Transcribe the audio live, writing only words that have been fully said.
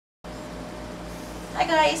Hi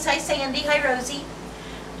guys, hi Sandy, hi Rosie.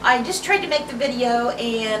 I just tried to make the video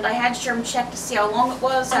and I had Sherm check to see how long it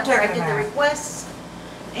was after I did the requests.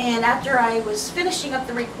 And after I was finishing up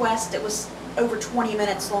the request, it was over 20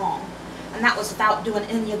 minutes long. And that was without doing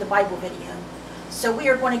any of the Bible video. So we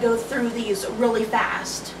are going to go through these really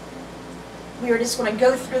fast. We are just going to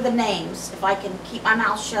go through the names, if I can keep my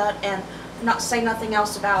mouth shut and not say nothing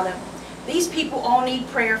else about them. These people all need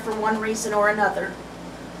prayer for one reason or another.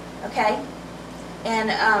 Okay?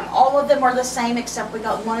 And all of them are the same except we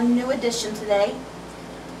got one new addition today.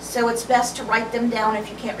 So it's best to write them down if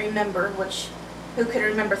you can't remember, which, who could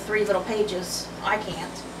remember 3 little pages? I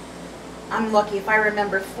can't. I'm lucky if I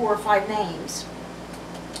remember 4 or 5 names.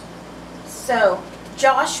 So,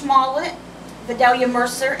 Josh Mollett, Vidalia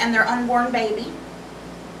Mercer and their unborn baby,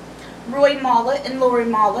 Roy Mollett and Lori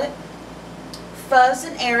Mollett, Fuzz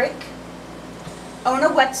and Eric,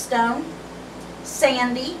 Ona Whetstone,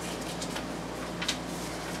 Sandy,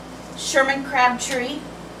 Sherman Crabtree,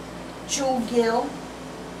 Jewel Gill,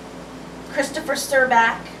 Christopher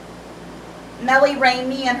Sturback, Melly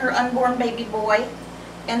Ramey and her unborn baby boy,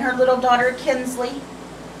 and her little daughter Kinsley,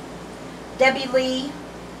 Debbie Lee,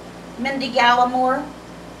 Mindy Gallimore,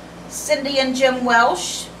 Cindy and Jim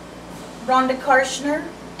Welsh, Rhonda Karshner,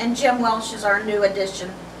 and Jim Welsh is our new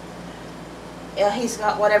addition. He's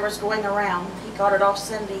got whatever's going around. He got it off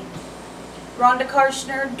Cindy. Rhonda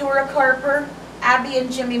Karshner, Dora Carper, Abby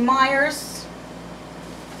and Jimmy Myers,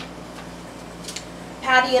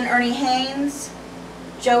 Patty and Ernie Haynes,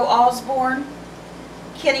 Joe Osborne,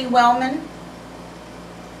 Kenny Wellman,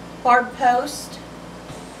 Barb Post,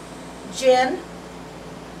 Jen,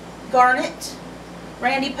 Garnet,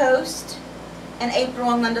 Randy Post, and April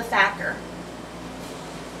and Linda Thacker.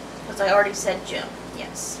 Because I already said Jim,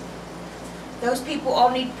 yes. Those people all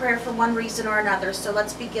need prayer for one reason or another, so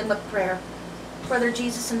let's begin with prayer. Brother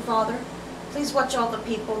Jesus and Father, please watch all the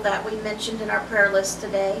people that we mentioned in our prayer list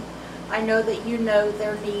today. I know that you know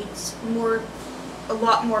their needs a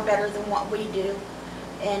lot more better than what we do.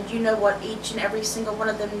 And you know what each and every single one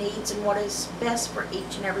of them needs and what is best for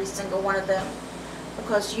each and every single one of them.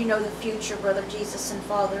 Because you know the future, Brother Jesus and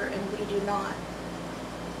Father, and we do not.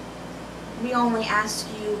 We only ask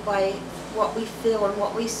you by what we feel and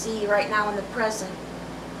what we see right now in the present.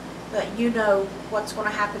 But you know what's going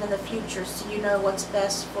to happen in the future, so you know what's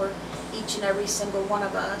best for each and every single one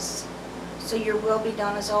of us. So your will be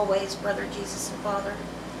done as always, Brother Jesus and Father.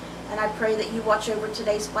 And I pray that you watch over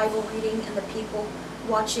today's Bible reading and the people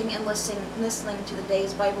watching and listening to the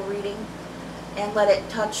day's Bible reading, and let it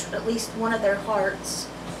touch at least one of their hearts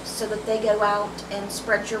so that they go out and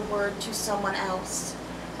spread your word to someone else.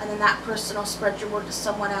 And then that person will spread your word to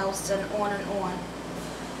someone else, and on and on.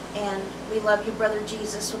 And we love you, Brother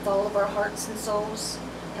Jesus, with all of our hearts and souls.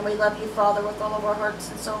 And we love you, Father, with all of our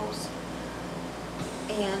hearts and souls.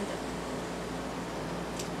 And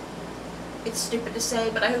it's stupid to say,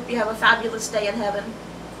 but I hope you have a fabulous day in heaven.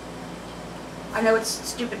 I know it's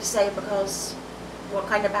stupid to say because what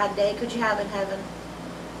kind of bad day could you have in heaven?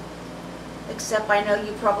 Except I know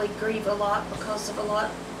you probably grieve a lot because of a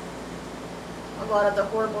lot of the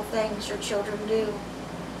horrible things your children do.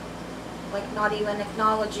 Like not even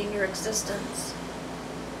acknowledging your existence.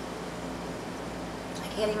 I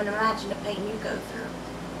can't even imagine the pain you go through.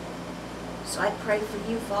 So I pray for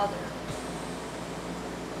you, Father.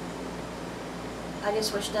 I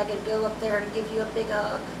just wished I could go up there and give you a big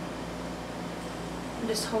hug. And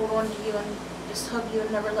just hold on to you and just hug you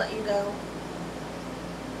and never let you go.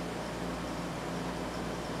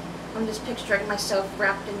 I'm just picturing myself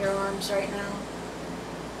wrapped in your arms right now.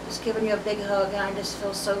 Just giving you a big hug, and I just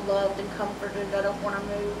feel so loved and comforted. I don't want to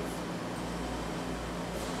move.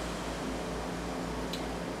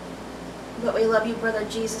 But we love you, Brother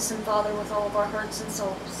Jesus and Father, with all of our hearts and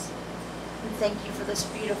souls. And thank you for this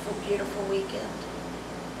beautiful, beautiful weekend.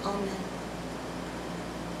 Amen.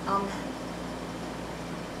 Amen.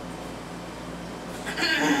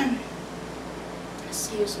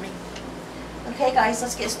 Excuse me. Okay, guys,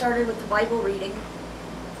 let's get started with the Bible reading.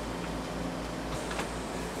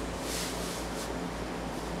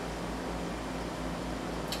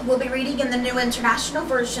 We'll be reading in the New International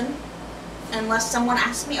Version, unless someone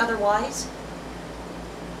asks me otherwise,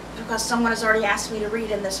 because someone has already asked me to read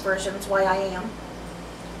in this version. That's why I am.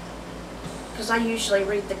 Because I usually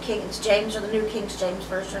read the King James or the New King James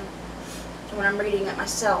Version when I'm reading it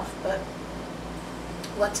myself. But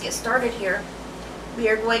let's get started here. We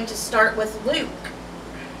are going to start with Luke.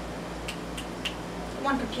 Come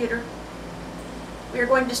on, computer. We are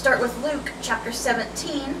going to start with Luke chapter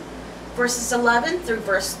 17, verses 11 through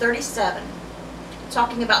verse 37.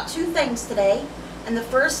 Talking about 2 things today. And the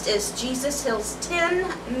first is Jesus heals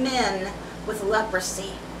 10 men with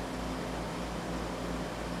leprosy.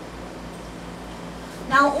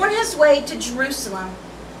 Now, on his way to Jerusalem,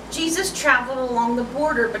 Jesus traveled along the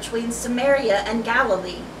border between Samaria and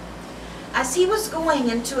Galilee. As he was going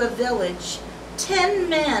into a village, 10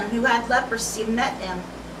 men who had leprosy met him.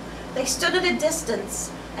 They stood at a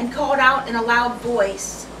distance and called out in a loud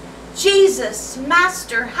voice, "Jesus,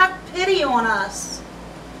 Master, have pity on us."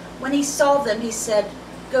 When he saw them, he said,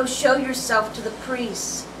 "Go show yourself to the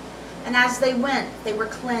priests." And as they went, they were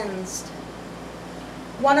cleansed.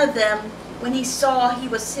 One of them, when he saw he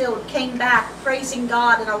was healed, came back, praising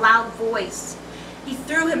God in a loud voice. He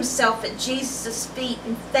threw himself at Jesus' feet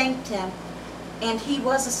and thanked him, and he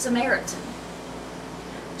was a Samaritan.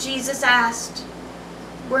 Jesus asked,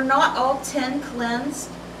 "Were not all 10 cleansed?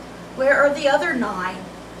 Where are the other 9?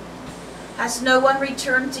 Has no one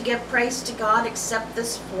returned to give praise to God except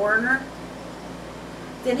this foreigner?"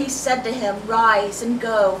 Then he said to him, "Rise and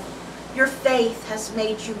go. Your faith has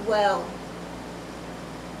made you well."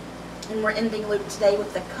 And we're ending Luke today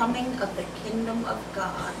with the coming of the kingdom of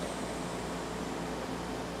God.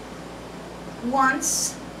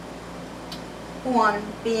 Once, on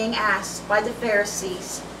being asked by the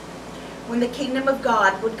Pharisees when the kingdom of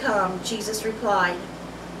God would come, Jesus replied,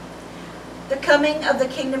 "The coming of the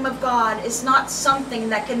kingdom of God is not something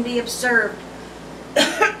that can be observed."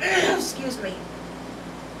 Excuse me.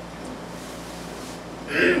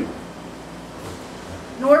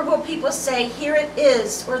 "Nor will people say, 'Here it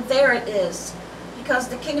is,' or 'There it is,' because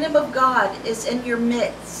the kingdom of God is in your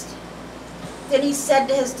midst." Then he said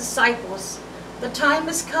to his disciples, "The time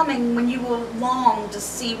is coming when you will long to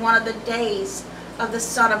see one of the days of the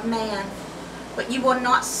Son of Man, but you will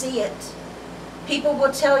not see it. People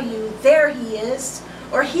will tell you, 'There he is,'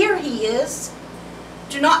 or 'Here he is.'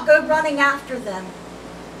 Do not go running after them.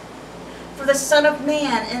 For the Son of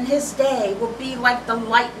Man in his day will be like the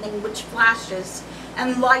lightning which flashes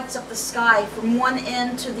and lights up the sky from one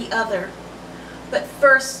end to the other. But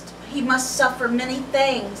first he must suffer many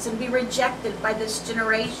things and be rejected by this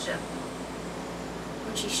generation,"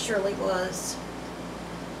 which he surely was.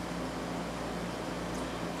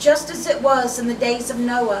 "Just as it was in the days of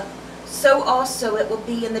Noah, so also it will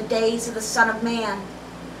be in the days of the Son of Man.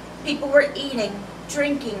 People were eating,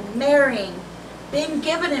 drinking, marrying, being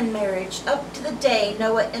given in marriage, up to the day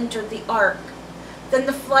Noah entered the ark. Then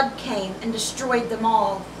the flood came and destroyed them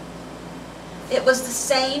all. It was the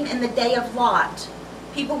same in the day of Lot.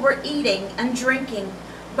 People were eating and drinking,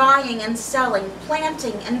 buying and selling,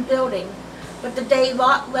 planting and building. But the day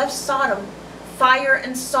Lot left Sodom, fire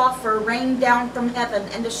and sulfur rained down from heaven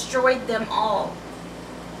and destroyed them all.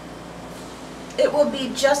 It will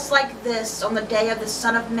be just like this on the day of the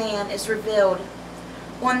Son of Man is revealed.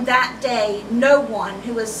 On that day, no one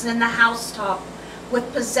who is in the housetop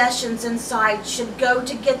with possessions inside should go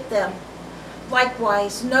to get them.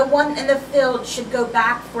 Likewise, no one in the field should go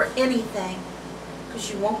back for anything, because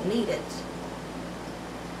you won't need it."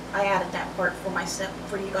 I added that part for myself,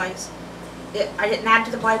 for you guys. I didn't add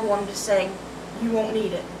to the Bible, I'm just saying, you won't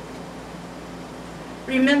need it.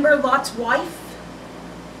 Remember Lot's wife?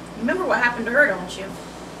 Remember what happened to her, don't you?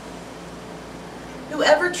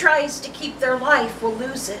 "Whoever tries to keep their life will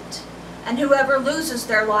lose it, and whoever loses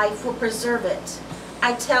their life will preserve it.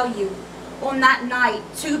 I tell you, on that night,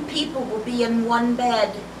 2 people will be in one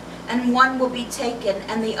bed, and one will be taken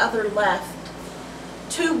and the other left.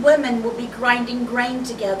 2 women will be grinding grain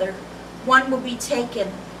together, one will be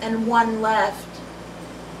taken and one left."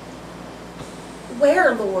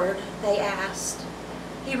 "Where, Lord?" they asked.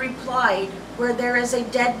 He replied, "Where there is a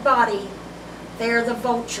dead body, there the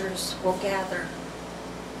vultures will gather."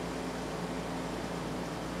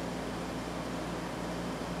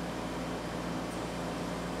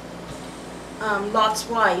 Lot's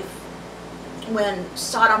wife, when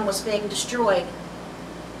Sodom was being destroyed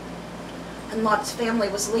and Lot's family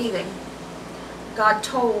was leaving, God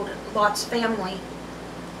told Lot's family,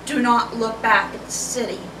 "Do not look back at the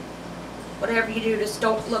city. Whatever you do, just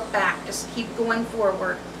don't look back. Just keep going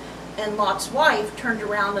forward." And Lot's wife turned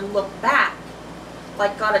around and looked back,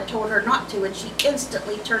 like God had told her not to, and she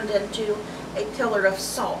instantly turned into a pillar of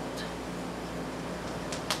salt.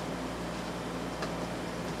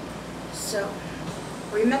 So,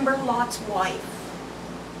 remember Lot's wife.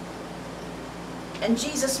 And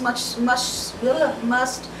Jesus must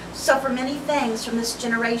suffer many things from this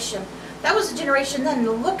generation. That was the generation then.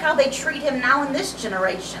 Look how they treat him now in this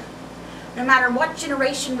generation. No matter what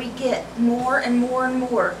generation we get, more and more and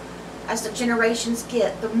more, as the generations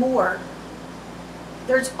get, the more.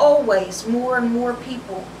 There's always more and more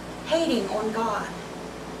people hating on God.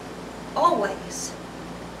 Always.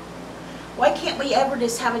 Why can't we ever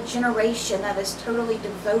just have a generation that is totally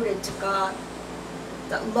devoted to God,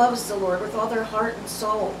 that loves the Lord with all their heart and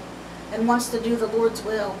soul, and wants to do the Lord's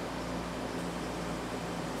will?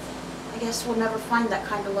 I guess we'll never find that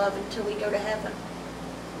kind of love until we go to heaven,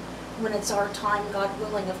 when it's our time, God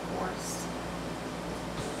willing, of course.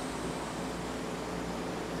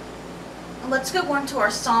 And let's go on to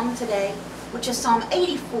our psalm today, which is Psalm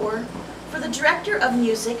 84, for the director of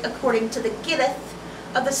music, according to the Gittith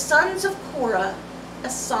of the sons of Korah, a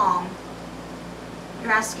psalm.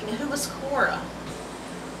 You're asking, who was Korah?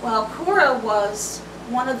 Well, Korah was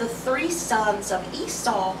one of the 3 sons of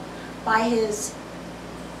Esau by his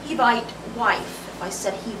Hivite wife, if I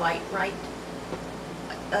said Hivite right.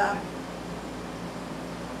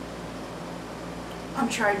 I'm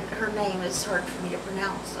trying, her name is hard for me to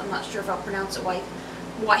pronounce. I'm not sure if I'll pronounce it wife,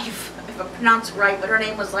 if I pronounce it right, but her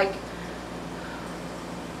name was like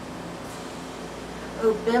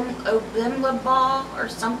Obimlabah or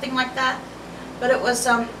something like that. But it was,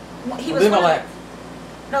 he was Abimelech.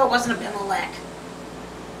 No, it wasn't Abimelech.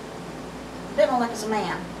 Abimelech is a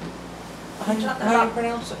man. How do you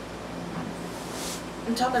pronounce it?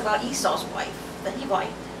 I'm talking about Esau's wife, the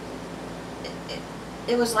Hivite.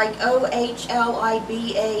 It was like Ohlibamah,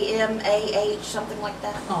 something like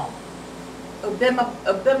that. Oh.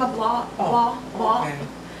 Abimablah,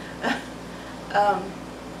 Okay.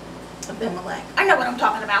 Abimelech. I know what I'm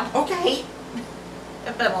talking about. Okay.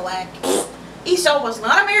 Abimelech. Esau was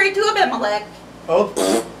not married to Abimelech. Oh.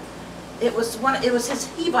 It was his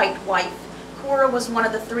Hivite wife. Korah was one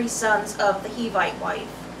of the 3 sons of the Hivite wife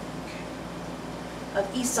of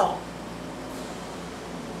Esau.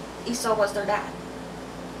 Esau was their dad.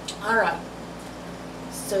 All right.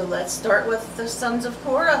 So let's start with the sons of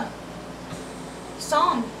Korah.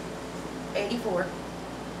 Psalm 84.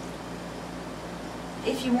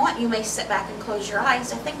 If you want, you may sit back and close your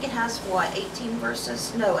eyes. I think it has, what, 18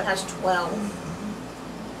 verses? No, it has 12.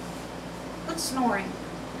 What's snoring?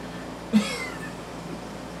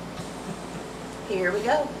 Here we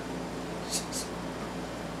go.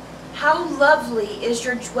 How lovely is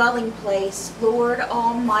your dwelling place, Lord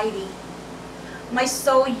Almighty. My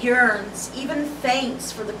soul yearns, even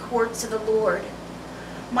faints for the courts of the Lord.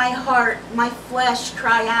 My heart, my flesh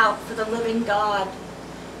cry out for the living God.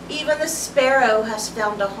 Even the sparrow has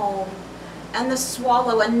found a home, and the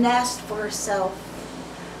swallow a nest for herself,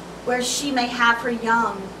 where she may have her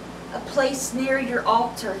young, a place near your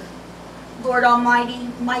altar. Lord Almighty,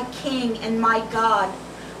 my King and my God,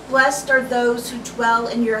 blessed are those who dwell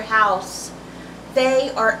in your house. They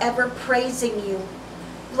are ever praising you.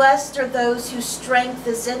 Blessed are those whose strength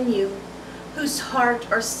is in you, whose heart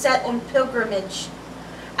are set on pilgrimage.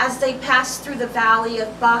 As they pass through the valley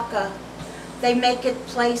of Baca, they make it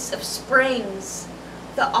place of springs.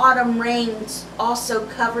 The autumn rains also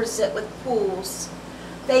covers it with pools.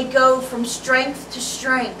 They go from strength to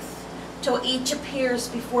strength, till each appears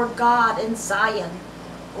before God in Zion.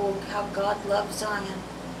 Oh, how God loves Zion.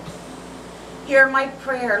 Hear my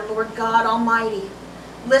prayer, Lord God Almighty.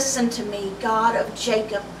 Listen to me, God of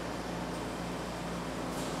Jacob.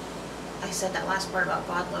 I said that last part about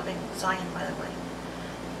God loving Zion, by the way.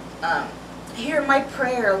 Hear my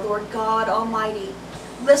prayer, Lord God Almighty.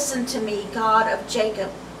 Listen to me, God of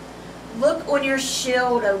Jacob. Look on your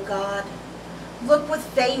shield, O God. Look with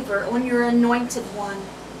favor on your anointed one.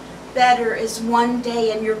 Better is one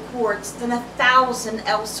day in your courts than 1,000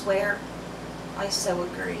 elsewhere. I so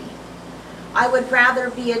agree. I would rather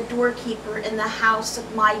be a doorkeeper in the house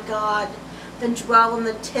of my God than dwell in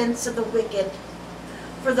the tents of the wicked.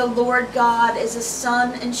 For the Lord God is a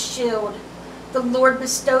sun and shield. The Lord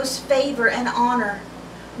bestows favor and honor.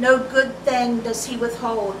 No good thing does he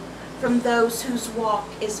withhold from those whose walk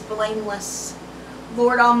is blameless.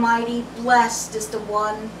 Lord Almighty, blessed is the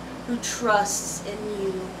one who trusts in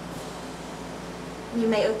you. You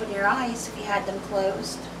may open your eyes if you had them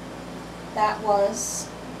closed. That was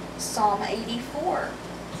Psalm 84.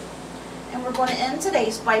 And we're going to end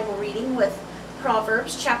today's Bible reading with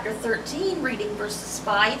Proverbs chapter 13, reading verses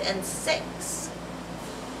 5 and 6.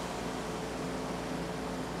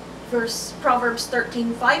 Proverbs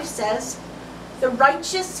 13:5 says, "The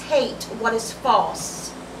righteous hate what is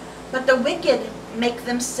false, but the wicked make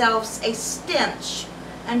themselves a stench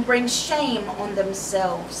and bring shame on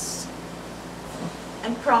themselves."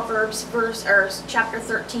 And Proverbs chapter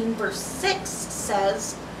 13 verse 6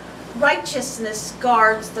 says, "Righteousness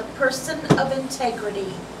guards the person of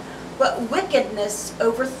integrity, but wickedness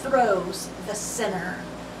overthrows the sinner."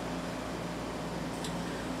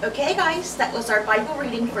 Okay guys, that was our Bible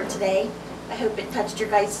reading for today. I hope it touched your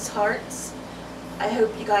guys' hearts. I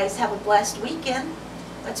hope you guys have a blessed weekend.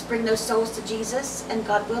 Let's bring those souls to Jesus, and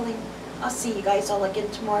God willing, I'll see you guys all again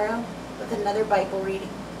tomorrow with another Bible reading.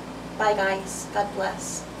 Bye, guys. God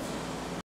bless.